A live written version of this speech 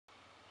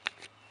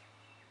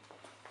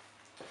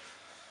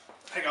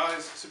Hey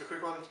guys, super quick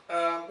one.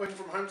 Working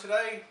from home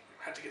today,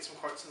 had to get some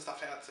quotes and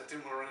stuff out, so I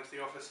didn't want to run into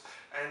the office.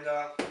 And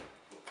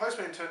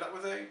postman turned up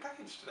with a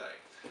package today.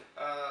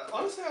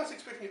 Honestly, I was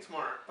expecting it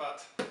tomorrow,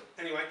 but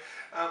anyway,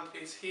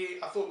 it's here.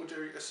 I thought we'd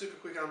do a super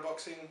quick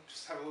unboxing,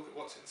 just have a look at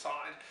what's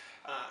inside,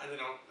 and then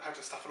I'll have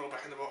to stuff it all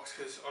back in the box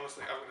because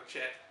honestly, I'm going to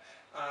chat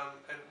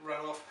and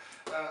run off.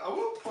 I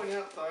will point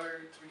out though,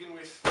 to begin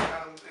with,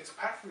 it's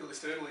packed really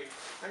sturdily.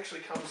 It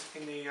actually comes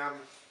in the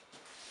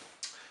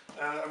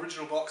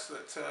original box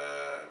that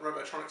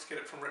Robotronics get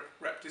it from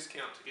Wrap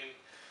Discount in.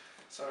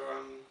 So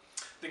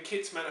the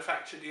kit's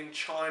manufactured in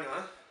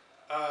China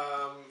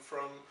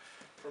from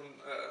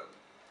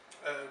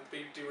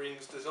BD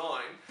Ring's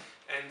design,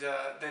 and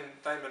then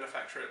they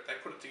manufacture it. They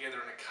put it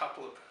together in a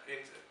couple of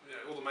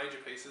all the major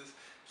pieces,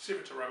 ship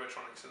it to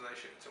Robotronics, and they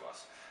ship it to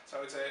us.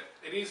 So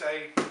it is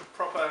a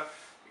proper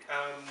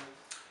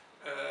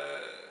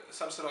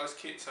subsidised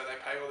kit, so they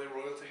pay all their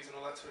royalties and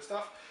all that sort of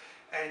stuff.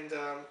 And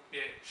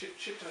yeah,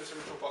 shipped in its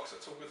original box,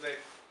 that's all good there.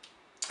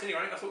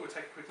 Anyway, I thought we'd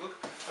take a quick look.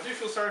 I do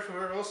feel sorry for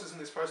whoever else is in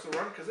this postal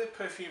run because their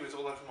perfume is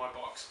all over my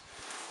box.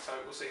 So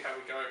we'll see how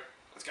we go.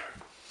 Let's go.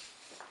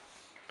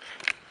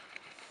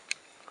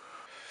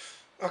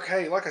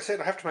 Okay, like I said,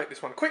 I have to make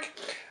this one quick,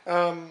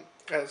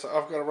 as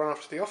I've got to run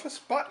off to the office,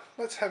 but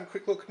let's have a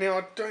quick look. Now,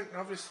 I don't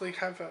obviously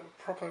have a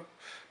proper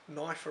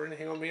knife or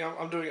anything on me.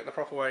 I'm doing it the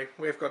proper way.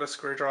 We've got a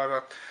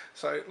screwdriver,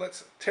 so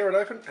let's tear it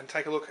open and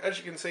take a look. As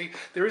you can see,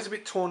 there is a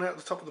bit torn out at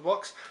the top of the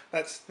box.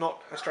 That's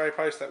not Australia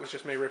Post, that was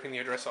just me ripping the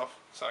address off.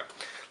 So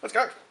let's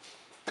go.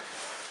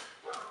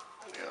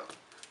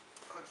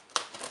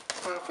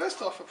 Now,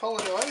 first off,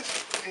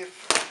 apologise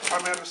if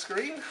I'm out of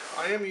screen.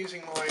 I am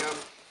using my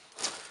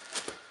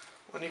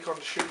Nikon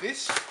to shoot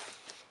this,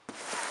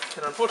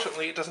 and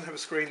unfortunately it doesn't have a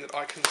screen that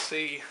I can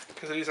see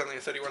because it is only a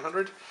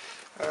 3100.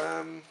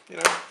 You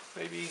know,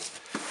 maybe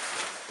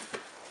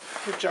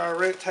if Jar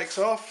Rent takes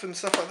off and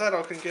stuff like that,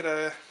 I can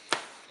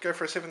go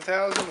for a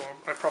 7000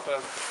 or a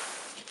proper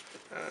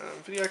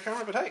video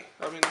camera. But hey,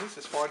 I mean, this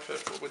is fine for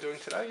what we're doing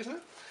today, isn't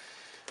it?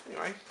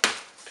 Anyway,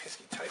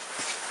 pesky tape.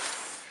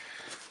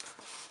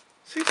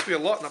 Seems to be a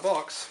lot in a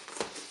box.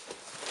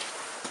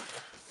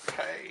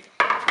 Okay,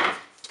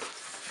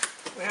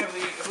 we have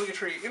the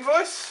obligatory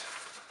invoice,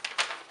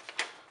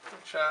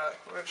 which I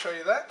won't show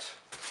you that,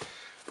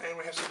 and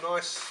we have some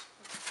nice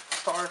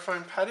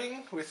styrofoam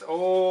padding with,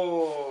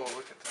 oh,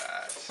 look at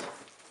that.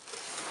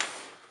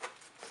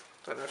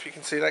 Don't know if you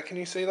can see that. Can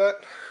you see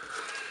that?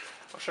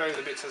 I'll show you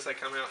the bits as they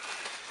come out.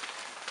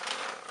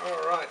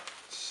 Alright,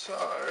 so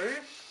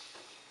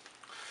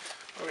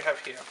what do we have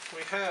here?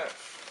 We have,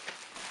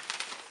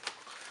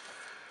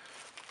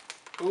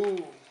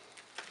 ooh,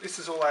 this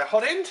is all our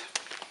Hotend.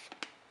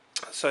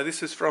 So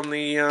this is from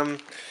the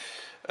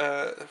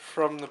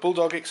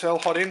Bulldog XL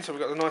Hotend. So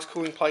we've got the nice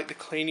cooling plate, the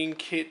cleaning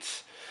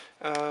kit,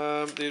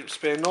 the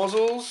spare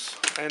nozzles,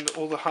 and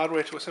all the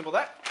hardware to assemble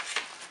that.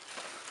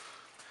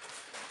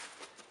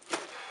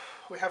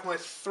 We have my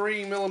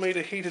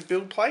 3mm heated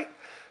build plate.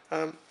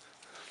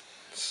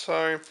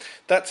 So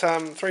that's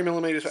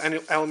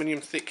 3mm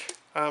aluminium thick.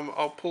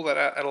 I'll pull that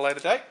out at a later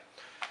date.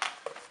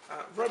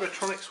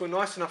 Robotronics were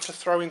nice enough to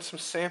throw in some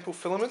sample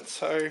filaments,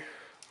 so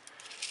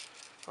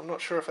I'm not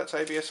sure if that's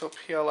ABS or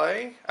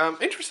PLA.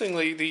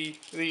 Interestingly, the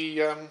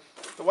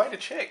way to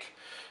check,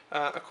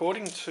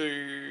 according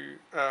to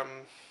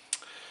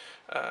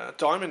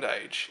Diamond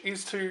Age,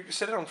 is to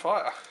set it on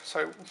fire.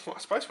 So well, I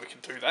suppose we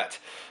can do that.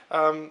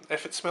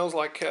 If it smells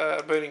like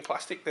burning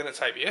plastic, then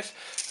it's ABS,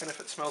 and if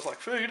it smells like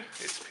food,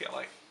 it's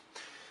PLA.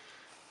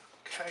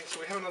 Okay, so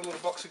we have another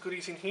little box of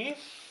goodies in here.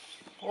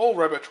 All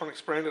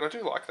Robotronics branded. I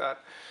do like that.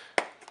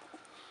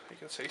 You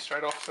can see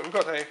straight off. So we've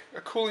got a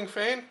cooling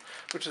fan,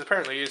 which is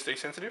apparently is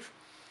desensitive.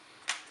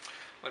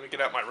 Let me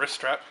get out my wrist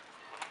strap.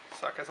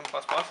 Sarcasm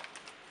plus plus.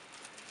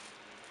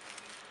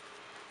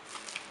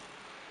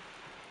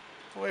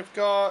 We've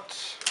got,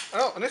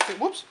 oh, an SD,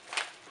 whoops.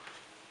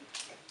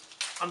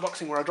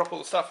 Unboxing where I drop all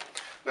the stuff.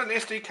 We've got an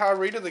SD card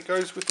reader that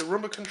goes with the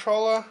RUMBA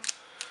controller.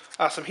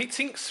 Some heat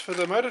sinks for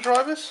the motor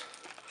drivers.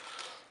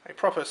 A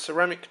proper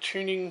ceramic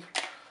tuning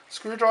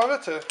screwdriver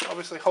to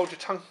obviously hold your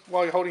tongue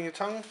while you're holding your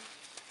tongue.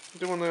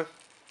 Doing the,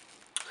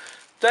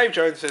 Dave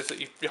Jones says that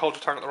you hold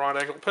your tongue at the right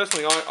angle.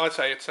 Personally, I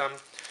say it's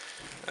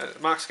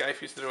Mark Scaife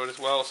used to do it as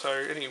well. So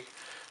any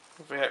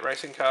V8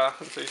 racing car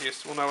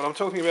enthusiast will know what I'm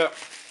talking about.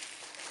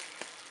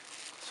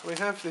 So we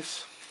have the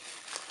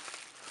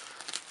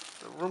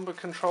RUMBA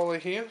controller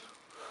here,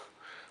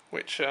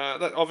 which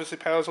that obviously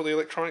powers all the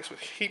electronics with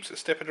heaps of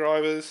stepper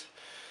drivers.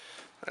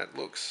 That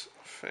looks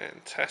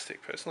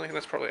fantastic, personally, and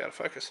that's probably out of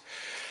focus.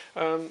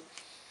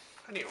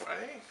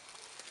 Anyway.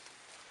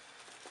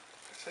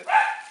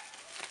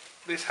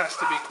 This has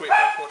to be quick,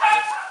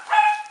 unfortunately.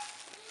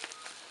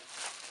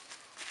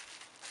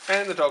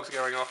 And the dogs are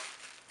going off.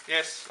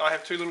 Yes, I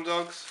have two little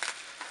dogs.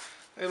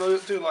 They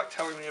do like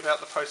telling me about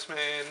the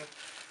postman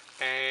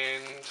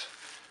and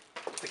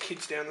the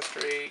kids down the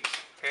street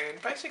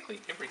and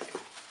basically everything.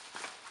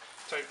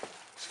 So,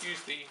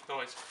 excuse the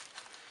noise.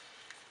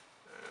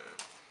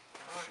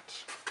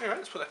 Right. Anyway,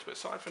 let's put that to the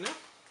side for now.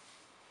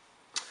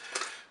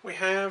 we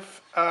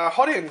have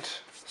Hotend.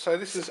 So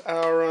this is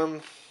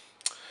our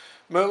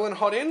Merlin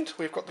Hotend.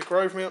 We've got the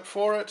Grove mount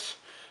for it.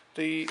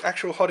 The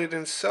actual Hotend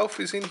itself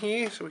is in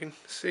here, so we can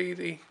see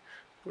the,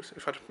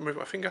 if I move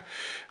my finger,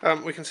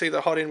 we can see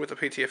the Hotend with the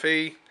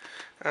PTFE.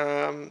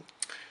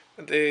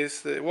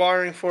 There's the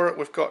wiring for it.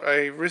 We've got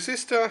a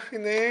resistor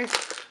in there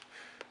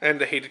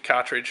and a heated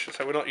cartridge.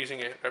 So we're not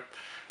using a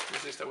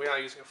resistor, we are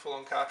using a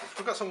full-on cartridge.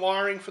 We've got some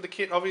wiring for the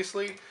kit,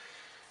 obviously,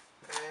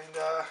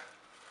 and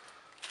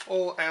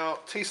all our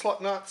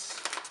T-slot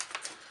nuts.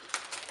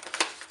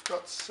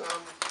 Got some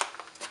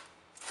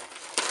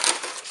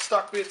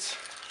stuck bits.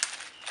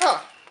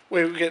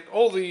 We get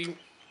all the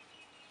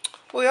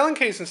Allen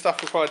keys and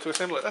stuff required to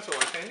assemble it. That's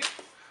always handy.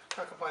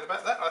 Can't complain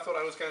about that. I thought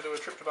I was going to do a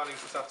trip to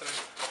Bunnings this afternoon.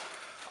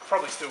 I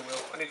probably still will.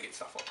 I need to get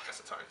stuff on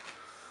acetone.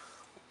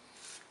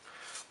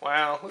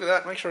 Wow, look at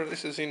that. Make sure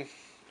this is in.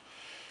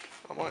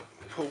 I might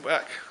pull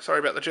back. Sorry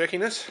about the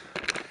jerkiness.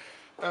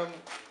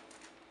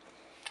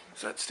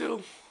 Is that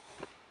still?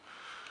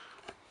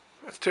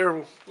 That's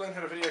terrible. Learn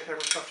how to video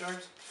camera stuff,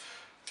 James.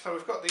 So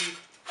we've got the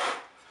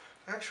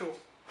actual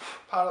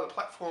part of the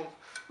platform,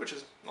 which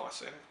is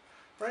nice and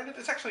branded.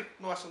 It's actually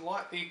nice and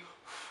light. The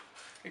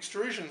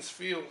extrusions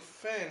feel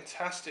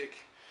fantastic.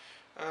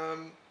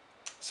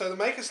 So the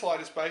maker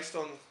slide is based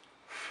on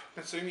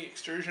Mitsumi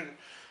extrusion,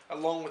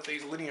 along with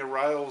these linear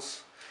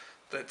rails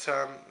that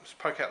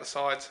poke out the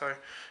side. So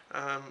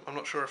I'm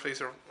not sure if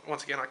these are,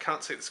 once again, I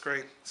can't see the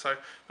screen. So,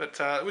 but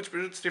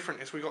it's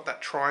different is we got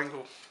that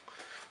triangle,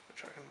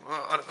 which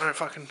I don't know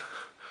if I can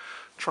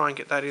try and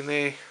get that in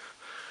there.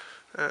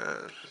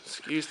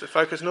 Excuse the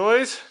focus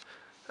noise.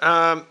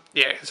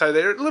 Yeah, so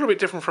they're a little bit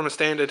different from a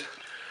standard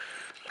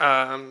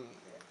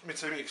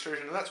Mitsumi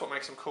extrusion, and that's what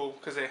makes them cool,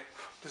 because they're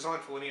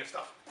designed for linear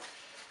stuff.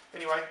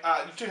 Anyway,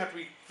 you do have to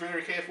be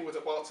very careful with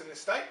it while it's in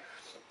this state,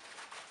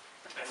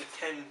 as it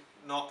can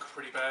knock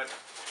pretty bad.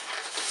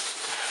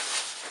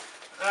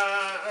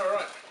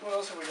 Alright, what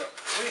else have we got?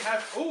 We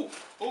have,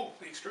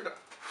 the extruder.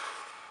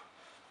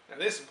 Now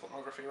there's some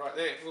pornography right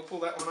there. We'll pull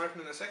that one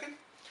open in a second.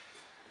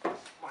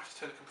 Might have to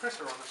turn the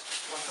compressor on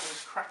this, let some of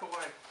this crap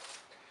away.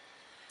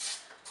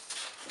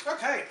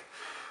 Okay,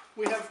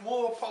 we have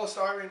more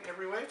polystyrene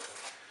everywhere.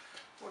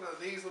 What are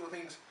these little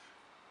things?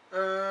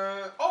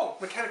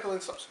 Mechanical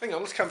instops. Hang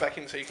on, let's come back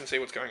in so you can see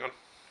what's going on.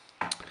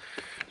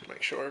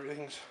 Make sure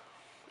everything's...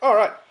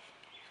 Alright.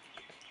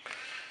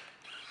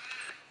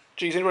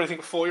 Geez, anybody think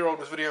a 4-year-old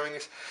was videoing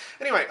this?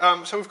 Anyway,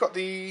 so we've got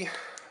the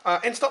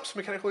end stops,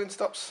 mechanical end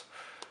stops.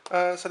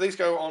 So these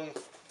go on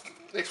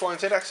X, Y, and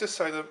Z axis,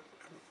 so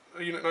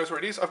the unit knows where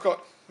it is. I've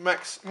got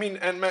min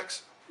and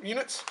max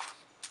units.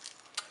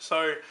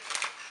 So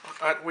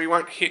we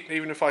won't hit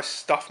even if I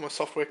stuff my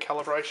software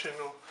calibration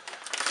or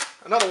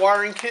another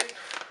wiring kit.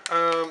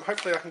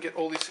 Hopefully I can get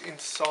all this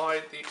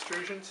inside the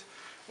extrusions.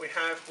 We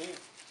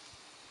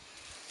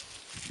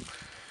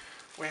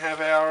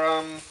have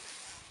our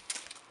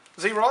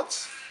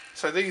Z-rods.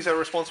 So these are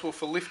responsible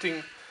for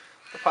lifting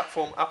the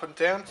platform up and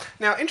down.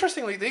 Now,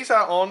 interestingly, these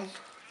are on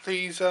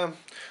these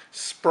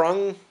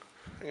sprung.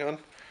 Hang on.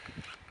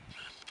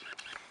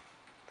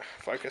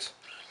 Focus.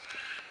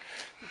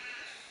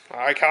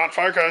 I can't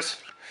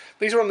focus.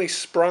 These are on these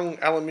sprung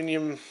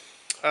aluminium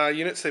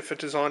units. They're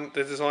designed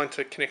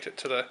to connect it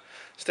to the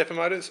stepper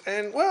motors,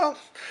 and well,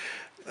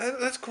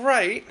 that's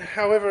great.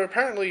 However,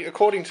 apparently,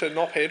 according to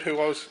Knophead, who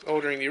I was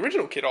ordering the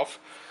original kit off,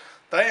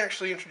 they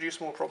actually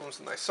introduce more problems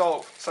than they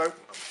solve. So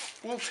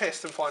we'll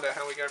test and find out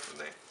how we go from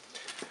there.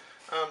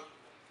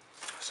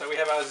 So we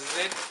have our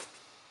Z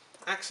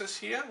axis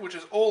here, which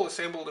is all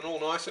assembled and all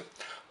nice and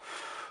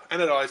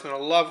anodized in a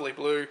lovely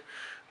blue,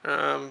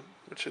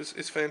 which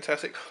is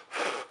fantastic.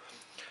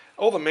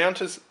 All the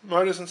motors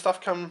and stuff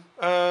come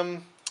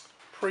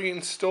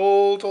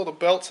pre-installed. All the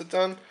belts are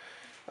done.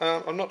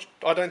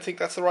 I don't think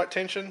that's the right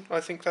tension. I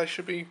think they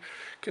should be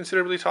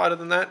considerably tighter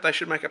than that. They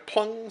should make a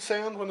plung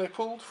sound when they're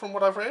pulled, from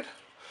what I've read.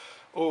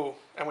 Oh,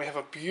 and we have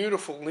a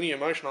beautiful linear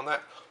motion on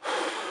that.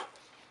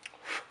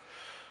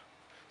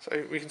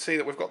 So we can see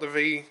that we've got the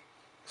V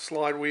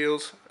slide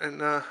wheels,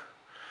 and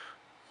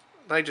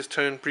they just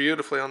turn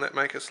beautifully on that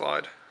maker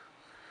slide.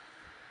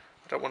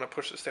 I don't want to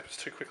push the steppers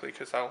too quickly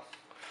because they'll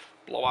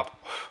blow up.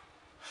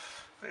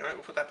 Anyway,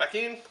 we'll put that back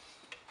in.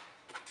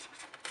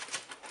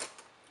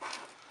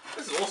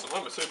 This is awesome.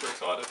 I'm super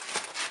excited.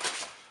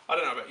 I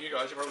don't know about you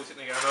guys. You're probably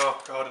sitting there going,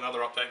 oh god, another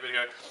update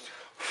video.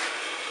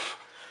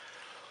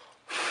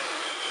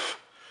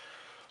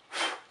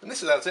 And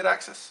this is our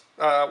Z-axis.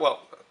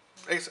 Well,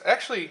 it's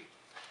actually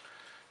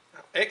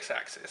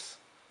X-axis,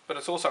 but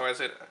it's also our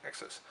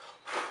Z-axis.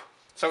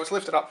 So it's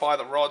lifted up by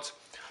the rods.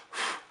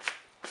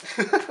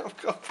 I've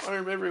got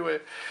foam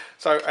everywhere.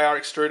 So our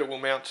extruder will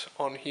mount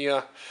on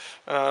here,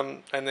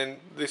 and then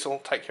this will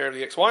take care of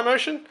the XY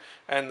motion,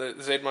 and the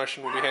Z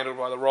motion will be handled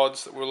by the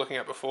rods that we were looking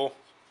at before.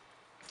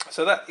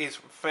 So that is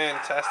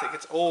fantastic.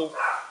 It's all,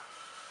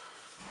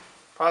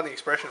 pardon the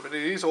expression, but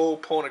it is all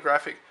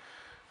pornographic.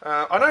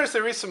 I noticed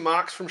there is some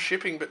marks from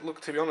shipping, but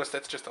look, to be honest,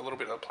 that's just a little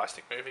bit of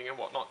plastic moving and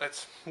whatnot.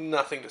 That's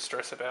nothing to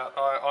stress about.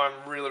 I'm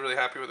really, really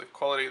happy with the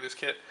quality of this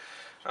kit.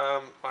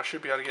 I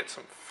should be able to get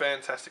some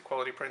fantastic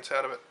quality prints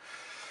out of it.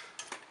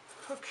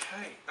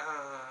 Okay,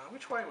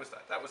 which way was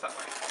that? That was that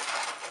way.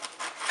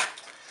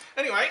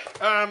 Anyway,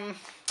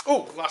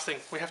 oh, last thing,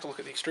 we have to look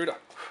at the extruder.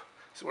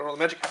 This is where all the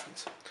magic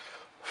happens.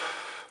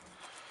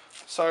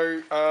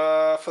 So,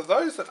 for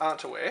those that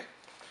aren't aware,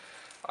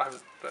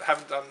 that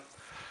haven't done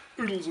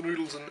oodles and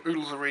oodles and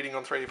oodles of reading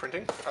on 3D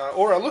printing,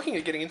 or are looking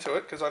at getting into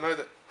it, because I know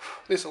that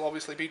this will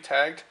obviously be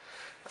tagged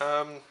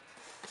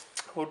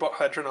OrdBot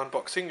Hadron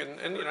unboxing,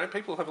 and you know,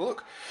 people have a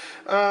look.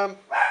 I'm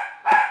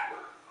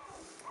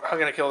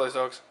going to kill those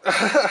dogs.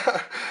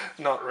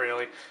 Not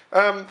really.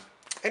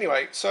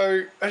 Anyway,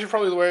 so as you're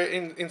probably aware,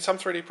 in some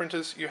 3D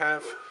printers you've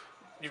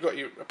got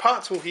your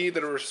parts all here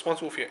that are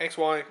responsible for your X,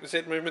 Y,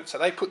 Z movement, so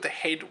they put the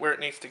head where it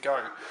needs to go.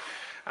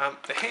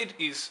 The head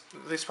is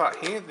this part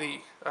here, the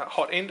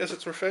hot end as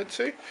it's referred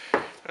to.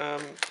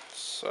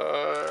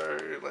 So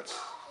let's...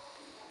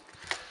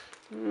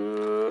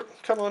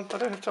 come on, I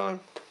don't have time.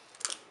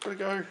 Gotta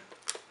go.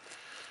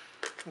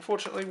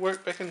 Unfortunately,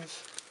 work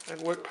beckons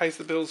and work pays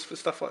the bills for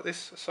stuff like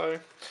this. So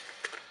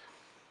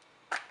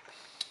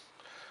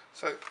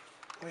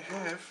we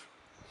have...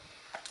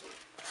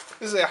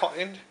 This is our hot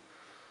end.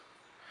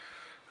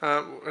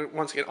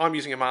 Once again, I'm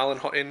using a Merlin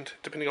Hotend,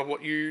 depending on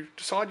what you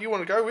decide you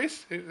want to go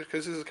with,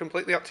 because this is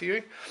completely up to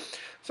you.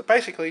 So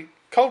basically,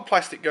 cold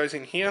plastic goes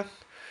in here,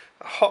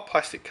 hot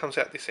plastic comes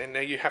out this end.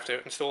 Now you have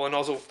to install a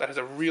nozzle that has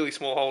a really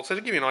small hole. So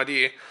to give you an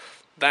idea,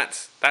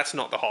 that's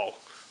not the hole.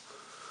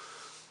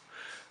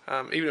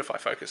 Even if I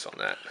focus on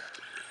that.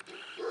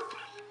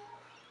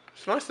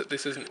 It's nice that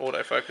this isn't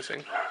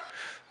auto-focusing.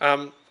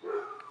 Anyway,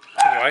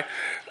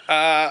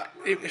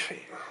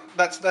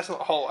 that's not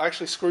a hole. I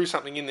actually screw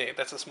something in there.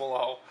 That's a smaller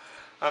hole.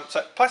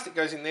 So plastic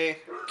goes in there,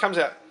 comes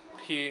out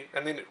here,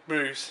 and then it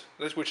moves,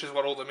 which is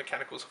what all the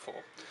mechanicals are for.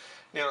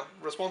 Now,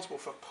 responsible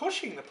for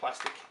pushing the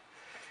plastic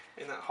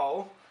in that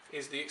hole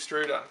is the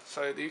extruder.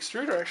 So the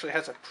extruder actually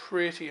has a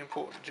pretty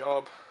important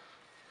job.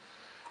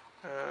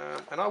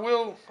 And I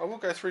will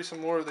go through some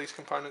more of these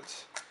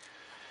components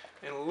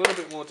in a little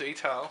bit more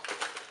detail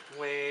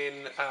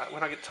when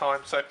I get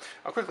time. So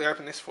I'll quickly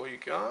open this for you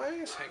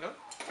guys. Hang on.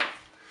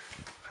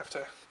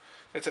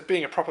 It's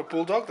being a proper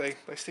Bulldog. They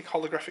stick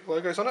holographic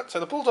logos on it. So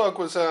the Bulldog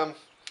was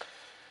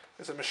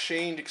is a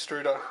machined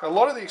extruder. A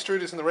lot of the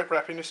extruders in the rep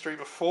wrap industry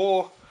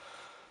before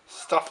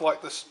stuff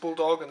like this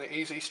Bulldog and the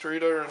Easy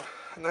Extruder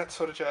and that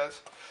sort of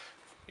jazz.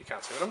 You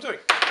can't see what I'm doing.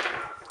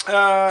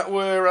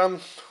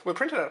 Were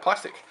printed out of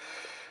plastic.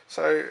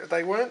 So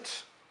they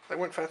weren't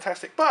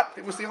fantastic, but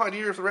it was the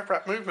idea of the rep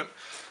wrap movement.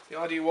 The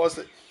idea was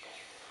that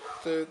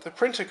the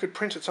printer could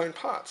print its own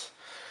parts.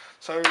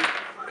 So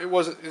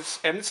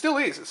and it still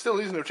is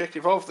an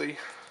objective of the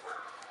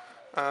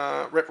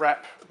rep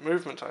wrap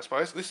movement, I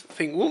suppose. This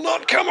thing will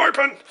not come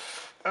open.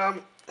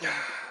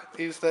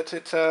 Is that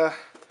it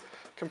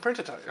can print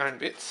its own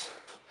bits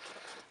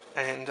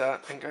and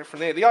go from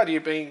there. The idea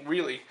being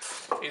really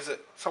is that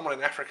someone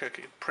in Africa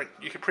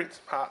you could print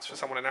parts for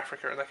someone in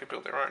Africa and they could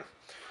build their own.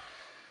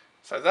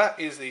 So that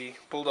is the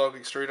Bulldog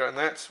extruder, and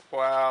that's,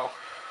 wow.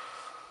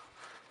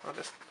 I'll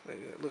just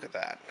look at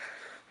that.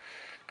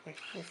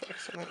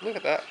 Look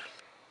at that.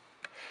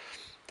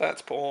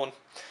 That's porn.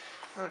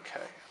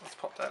 Okay, let's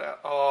pop that out.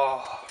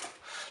 Oh,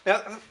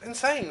 now in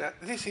saying that,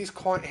 this is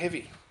quite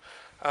heavy.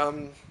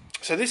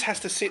 So this has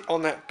to sit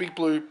on that big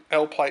blue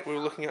L plate we were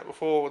looking at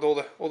before with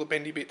all the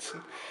bendy bits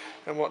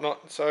and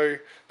whatnot. So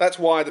that's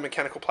why the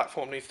mechanical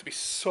platform needs to be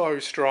so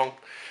strong.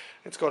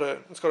 It's got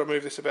to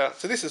move this about.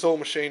 So this is all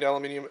machined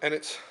aluminium, and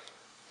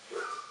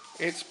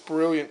it's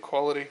brilliant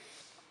quality.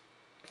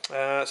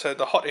 So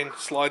the hot end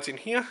slides in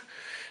here,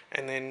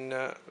 and then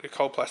the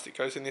cold plastic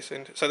goes in this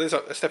end. So there's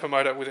a stepper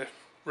motor with a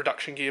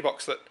reduction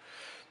gearbox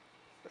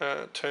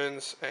that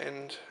turns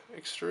and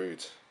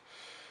extrudes.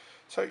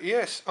 So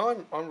yes,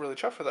 I'm really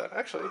chuffed for that.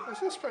 Actually,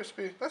 that's supposed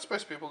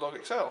to be a Bulldog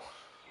XL.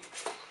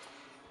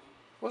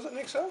 Was it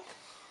an XL?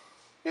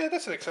 Yeah,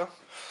 that's an XL.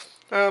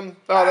 Oh,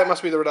 that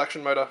must be the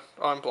reduction motor.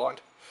 I'm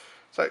blind.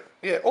 So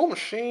yeah, all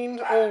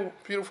machined, all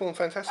beautiful and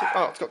fantastic.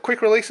 Oh, it's got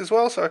quick release as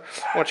well. So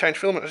I want to change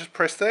filament. I just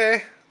press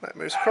there. That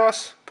moves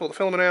across. Pull the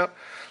filament out.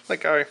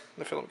 Let go.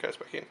 The filament goes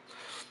back in.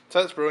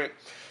 So that's brilliant.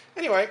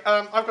 Anyway,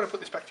 I've got to put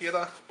this back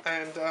together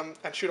and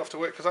shoot off to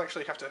work because I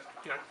actually have to,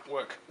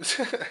 work.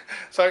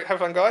 So have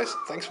fun, guys.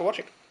 Thanks for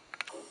watching.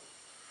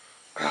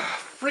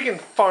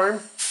 Friggin' foam.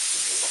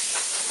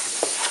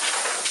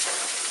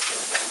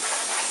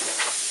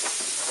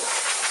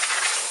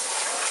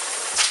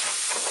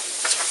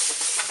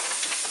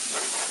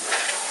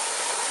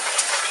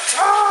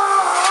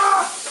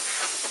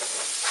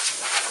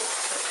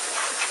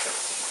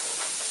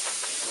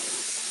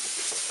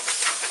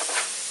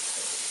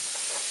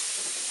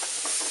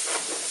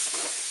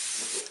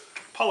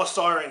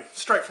 Polystyrene,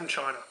 straight from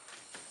China.